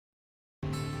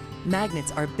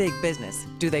Magnets are big business.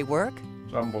 Do they work?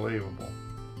 It's unbelievable.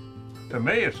 To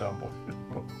me, it's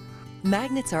unbelievable.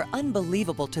 Magnets are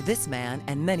unbelievable to this man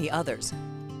and many others.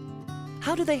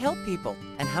 How do they help people,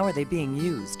 and how are they being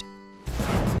used?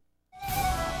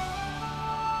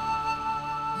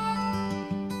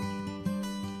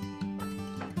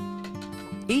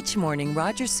 Each morning,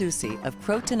 Roger Soucy of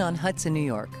Croton-on-Hudson, New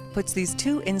York, puts these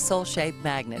 2 insole-shaped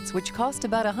magnets, which cost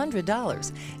about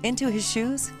 $100, into his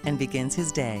shoes and begins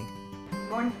his day.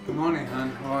 Morning. Good morning, hon.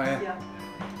 How are you? Yeah.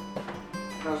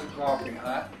 How's the coffee,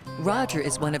 hot? Roger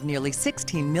is one of nearly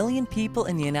 16 million people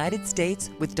in the United States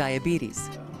with diabetes.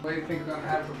 What do you think we're going to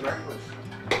have for breakfast?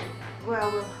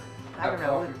 Well, I don't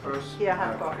know. Have coffee first? Yeah,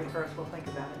 have coffee first. We'll think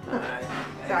about it.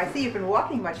 So I see you've been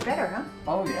walking much better, huh?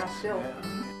 Oh, yes. Yeah, still.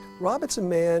 Yeah. Robert's a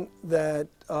man that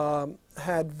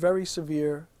had very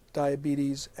severe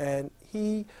diabetes, and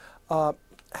he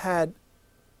had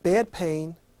bad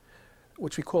pain,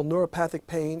 which we call neuropathic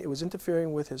pain. It was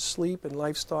interfering with his sleep and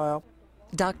lifestyle.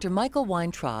 Dr. Michael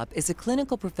Weintraub is a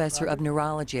clinical professor of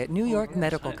neurology at New York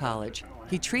Medical College.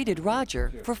 He treated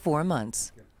Roger for 4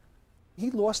 months.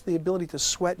 He lost the ability to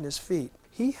sweat in his feet.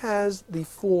 He has the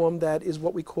form that is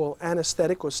what we call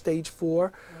anesthetic or stage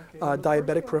 4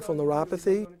 diabetic peripheral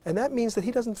neuropathy. And that means that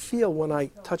he doesn't feel when I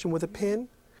touch him with a pin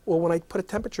or when I put a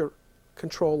temperature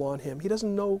control on him. He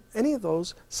doesn't know any of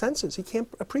those senses. He can't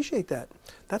appreciate that.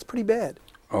 That's pretty bad.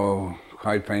 Oh,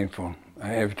 quite painful.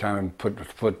 Every time I put the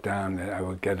foot down, I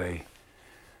would get a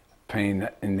pain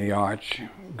in the arch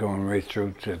going right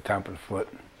through to the top of the foot,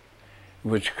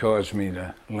 which caused me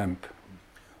to limp,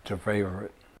 to favor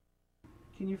it.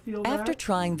 Can you feel After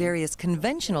trying various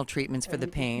conventional treatments for the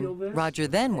pain, Roger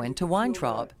then went to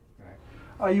Weintraub.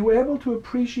 Are you able to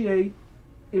appreciate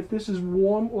if this is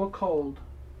warm or cold?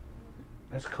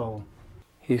 That's cold.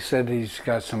 He said he's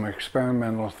got some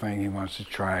experimental thing he wants to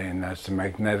try, and that's the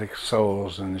magnetic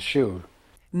soles in the shoe.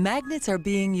 Magnets are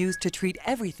being used to treat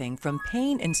everything from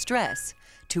pain and stress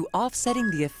to offsetting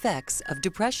the effects of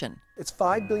depression. It's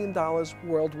 $5 billion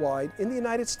worldwide. In the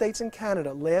United States and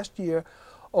Canada, last year,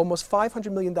 almost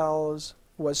 $500 million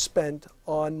was spent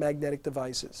on magnetic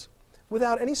devices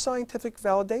without any scientific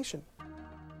validation.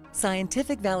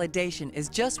 Scientific validation is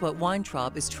just what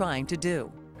Weintraub is trying to do.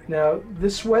 Now,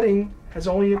 this sweating has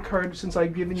only occurred since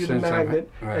I've given you the magnet,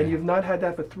 right. and you've not had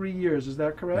that for 3 years, is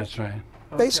that correct? That's right.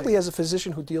 Okay. Basically, as a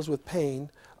physician who deals with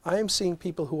pain, I am seeing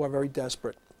people who are very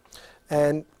desperate.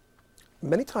 And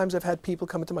many times I've had people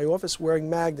come into my office wearing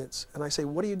magnets, and I say,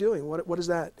 what are you doing? What is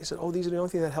that? He said, oh, these are the only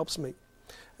thing that helps me.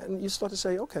 And you start to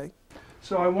say, okay.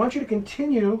 So I want you to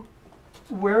continue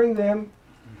wearing them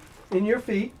in your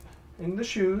feet, in the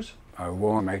shoes. I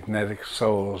wore magnetic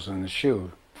soles in the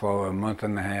shoe for a month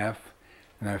and a half,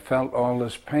 and I felt all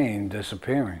this pain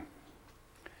disappearing.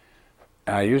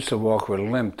 I used to walk with a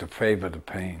limp to favor the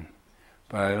pain,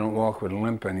 but I don't walk with a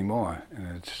limp anymore,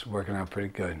 and it's working out pretty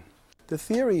good. The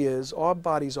theory is our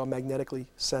bodies are magnetically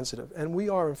sensitive, and we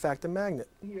are in fact a magnet.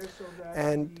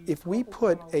 And if we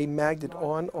put a magnet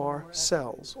on our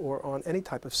cells or on any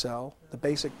type of cell, the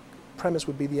basic premise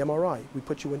would be the MRI. We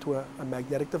put you into a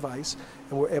magnetic device,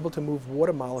 and we're able to move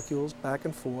water molecules back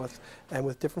and forth, and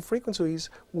with different frequencies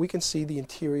we can see the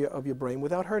interior of your brain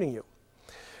without hurting you.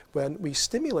 When we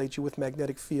stimulate you with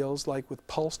magnetic fields, like with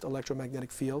pulsed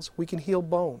electromagnetic fields, we can heal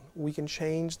bone. We can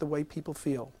change the way people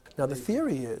feel. Now, the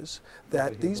theory is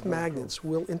that these magnets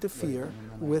will interfere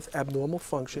with abnormal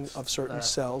function of certain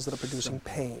cells that are producing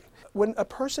pain. When a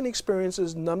person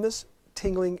experiences numbness,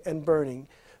 tingling, and burning,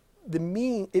 it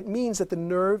means that the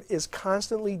nerve is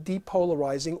constantly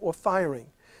depolarizing or firing.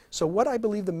 So what I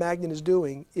believe the magnet is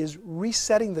doing is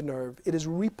resetting the nerve. It is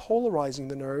repolarizing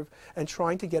the nerve and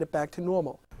trying to get it back to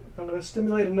normal. I'm going to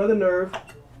stimulate another nerve.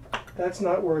 That's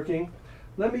not working.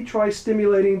 Let me try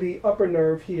stimulating the upper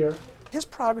nerve here. His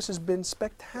progress has been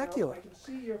spectacular.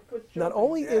 Not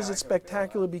only is it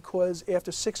spectacular because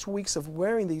after 6 weeks of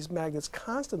wearing these magnets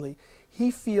constantly, he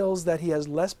feels that he has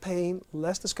less pain,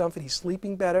 less discomfort, he's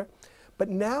sleeping better. But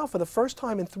now, for the first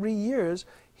time in 3 years,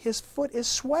 his foot is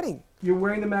sweating. You're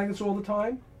wearing the magnets all the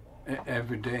time?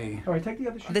 Every day. All right, take the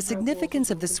other shoe. The significance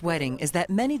of the sweating is that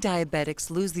many diabetics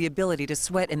lose the ability to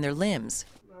sweat in their limbs.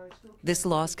 This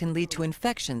loss can lead to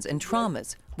infections and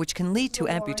traumas, which can lead to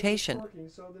amputation.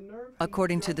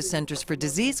 According to the Centers for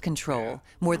Disease Control,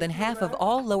 more than half of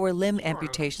all lower limb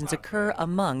amputations occur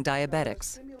among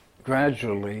diabetics.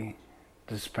 Gradually,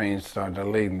 this pain started to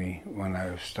leave me when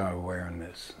I started wearing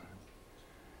this.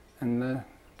 And it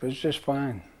was just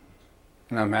fine.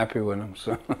 And I'm happy with them,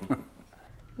 so.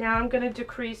 Now I'm going to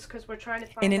decrease because we're trying to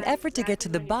find In an out effort to get to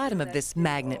the exactly bottom when of you this do that.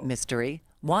 magnet mystery,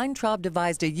 Weintraub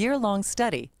devised a year-long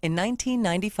study in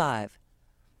 1995.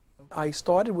 I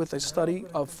started with a study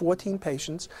of 14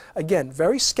 patients, again,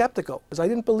 very skeptical, because I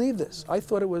didn't believe this. I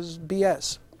thought it was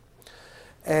BS.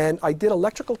 And I did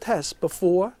electrical tests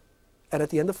before and at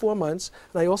the end of 4 months,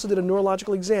 and I also did a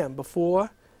neurological exam before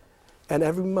and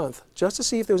every month, just to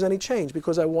see if there was any change,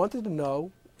 because I wanted to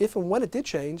know if and when it did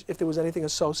change, if there was anything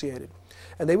associated.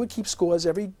 And they would keep scores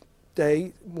every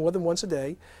day, more than once a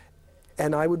day,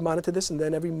 and I would monitor this and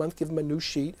then every month give them a new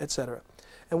sheet, etc.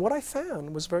 And what I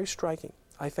found was very striking.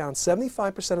 I found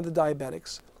 75% of the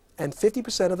diabetics and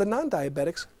 50% of the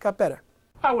non-diabetics got better.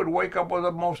 I would wake up with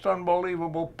the most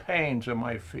unbelievable pains in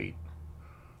my feet.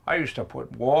 I used to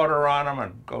put water on them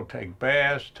and go take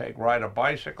baths, ride a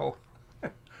bicycle.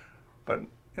 But,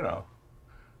 you know,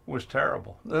 it was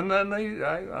terrible. And then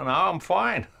now I'm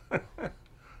fine,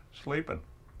 sleeping.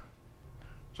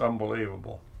 It's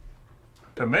unbelievable.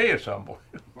 To me, it's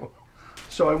unbelievable.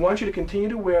 So I want you to continue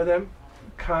to wear them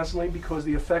constantly because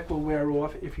the effect will wear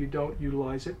off if you don't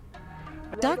utilize it.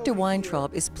 Dr.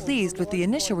 Weintraub is pleased with the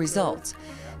initial results,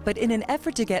 but in an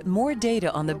effort to get more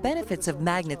data on the benefits of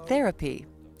magnet therapy,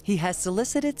 he has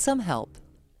solicited some help.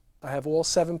 I have all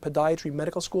 7 podiatry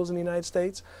medical schools in the United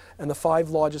States and the 5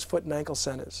 largest foot and ankle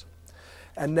centers.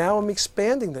 And now I'm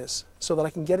expanding this so that I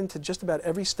can get into just about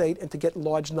every state and to get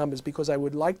large numbers, because I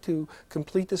would like to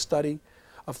complete this study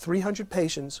of 300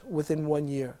 patients within 1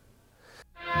 year.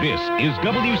 This is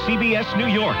WCBS New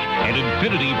York, an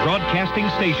Infinity Broadcasting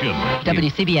station.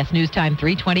 WCBS News Time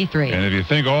 3:23. And if you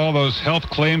think all those health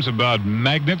claims about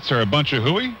magnets are a bunch of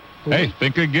hooey, hey,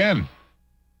 think again.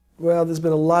 Well, there's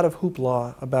been a lot of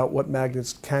hoopla about what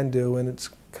magnets can do, and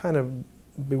it's kind of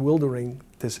bewildering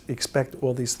to expect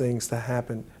all these things to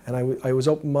happen. And I was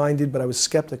open-minded, but I was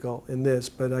skeptical in this,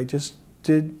 but I just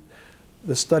did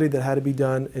the study that had to be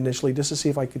done initially just to see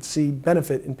if I could see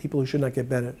benefit in people who should not get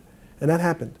better. And that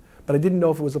happened, but I didn't know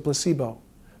if it was a placebo.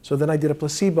 So then I did a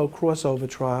placebo crossover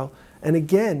trial, and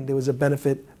again, there was a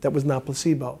benefit that was not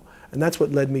placebo. And that's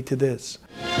what led me to this.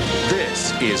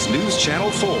 This is News Channel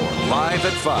 4, live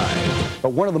at 5.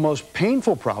 But one of the most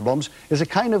painful problems is a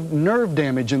kind of nerve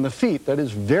damage in the feet that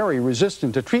is very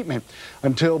resistant to treatment,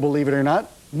 until, believe it or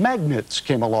not, magnets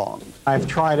came along. I've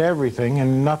tried everything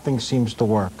and nothing seems to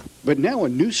work. But now a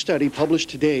new study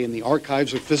published today in the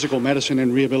Archives of Physical Medicine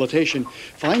and Rehabilitation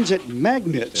finds that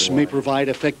magnets may provide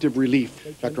effective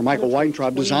relief. Dr. Michael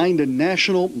Weintraub designed a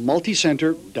national,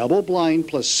 multi-center, double-blind,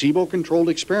 placebo-controlled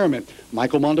experiment.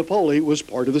 Michael Montepoli was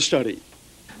part of the study.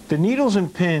 The needles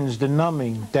and pins, the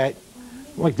numbing, that,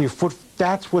 like your foot,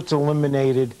 that's what's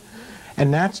eliminated,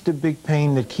 and that's the big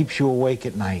pain that keeps you awake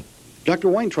at night. Dr.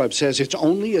 Weintraub says it's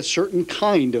only a certain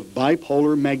kind of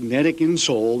bipolar magnetic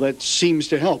insole that seems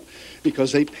to help,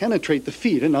 because they penetrate the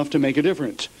feet enough to make a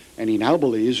difference. And he now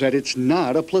believes that it's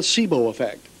not a placebo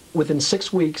effect. Within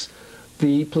 6 weeks,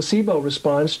 the placebo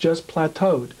response just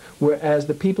plateaued, whereas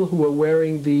the people who were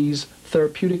wearing these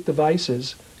therapeutic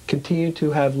devices continued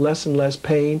to have less and less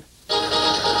pain.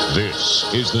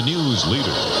 This is the news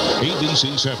leader,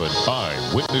 ABC 7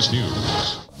 Eyewitness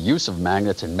News. The use of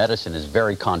magnets in medicine is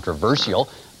very controversial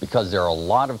because there are a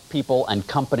lot of people and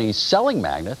companies selling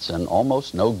magnets and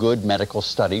almost no good medical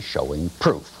studies showing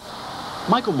proof.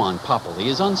 Michael Montepoli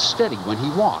is unsteady when he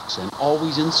walks and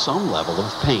always in some level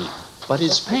of pain. But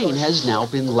his pain has now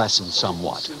been lessened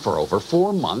somewhat. For over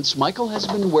 4 months, Michael has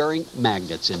been wearing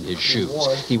magnets in his shoes.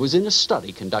 He was in a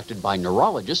study conducted by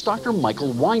neurologist Dr.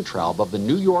 Michael Weintraub of the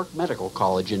New York Medical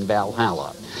College in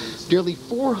Valhalla. Nearly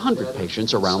 400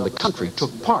 patients around the country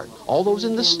took part. All those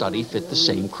in the study fit the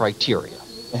same criteria.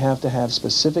 They have to have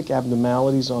specific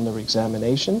abnormalities on their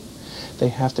examination. They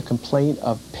have to complain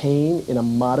of pain in a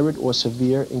moderate or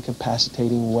severe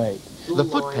incapacitating way. The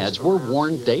foot pads were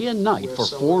worn day and night for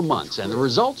 4 months, and the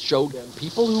results showed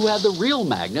people who had the real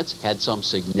magnets had some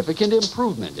significant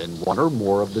improvement in one or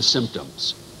more of the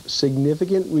symptoms.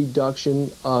 Significant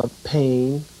reduction of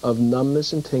pain, of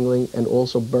numbness and tingling, and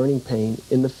also burning pain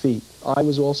in the feet. I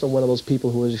was also one of those people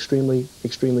who was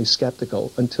extremely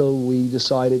skeptical until we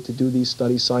decided to do these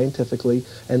studies scientifically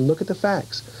and look at the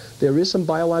facts. There is some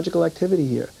biological activity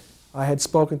here. I had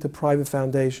spoken to private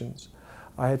foundations.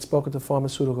 I had spoken to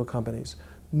pharmaceutical companies.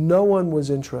 No one was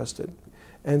interested.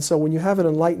 And so when you have an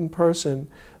enlightened person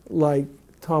like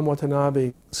Tom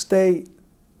Watanabe state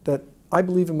that I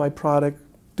believe in my product,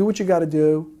 do what you got to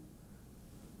do,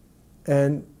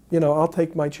 and I'll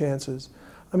take my chances.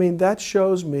 I mean, that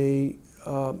shows me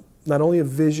not only a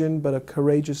vision but a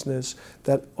courageousness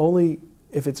that only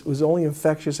if it was only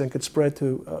infectious and could spread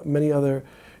to many other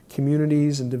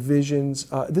communities and divisions,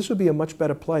 this would be a much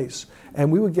better place.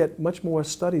 And we would get much more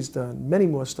studies done, many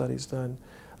more studies done,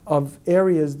 of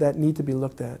areas that need to be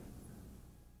looked at.